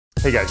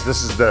Hey guys,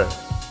 this is the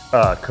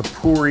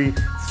Kupuri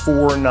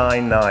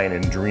 499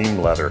 in Dream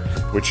leather,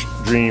 which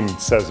Dream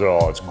says it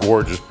all. It's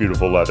gorgeous,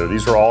 beautiful leather.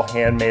 These are all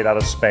handmade out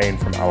of Spain,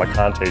 from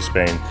Alicante,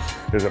 Spain.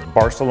 There's a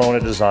Barcelona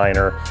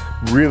designer,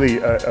 really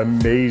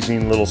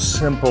amazing little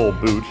simple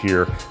boot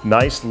here.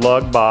 Nice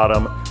lug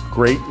bottom,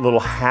 great little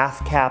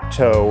half cap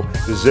toe.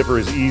 The zipper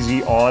is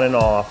easy on and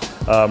off.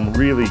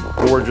 Really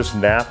gorgeous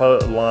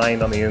Napa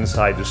line on the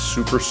inside, just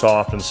super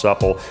soft and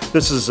supple.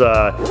 This is,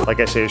 like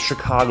I say, a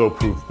Chicago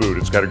proof boot.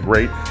 It's got a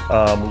great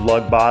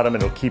lug bottom,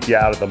 and it'll keep you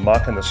out of the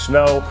muck and the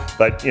snow,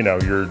 but you know,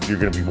 you're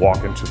gonna be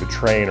walking to the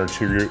train or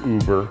to your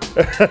Uber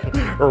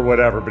or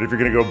whatever. But if you're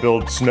gonna go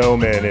build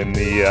snowmen in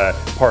the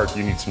park,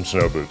 you need some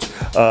snow boots.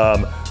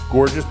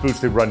 Gorgeous boots.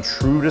 They run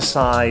true to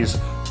size,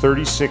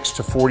 36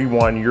 to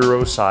 41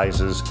 Euro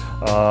sizes.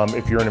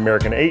 If you're an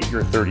American 8,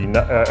 you're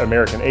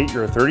American 8,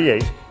 you're a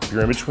 38. If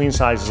you're in between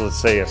sizes,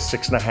 let's say a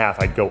 6.5,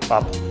 I'd go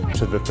up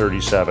to the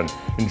 37.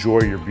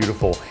 Enjoy your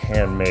beautiful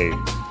handmade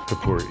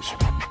Kupuris.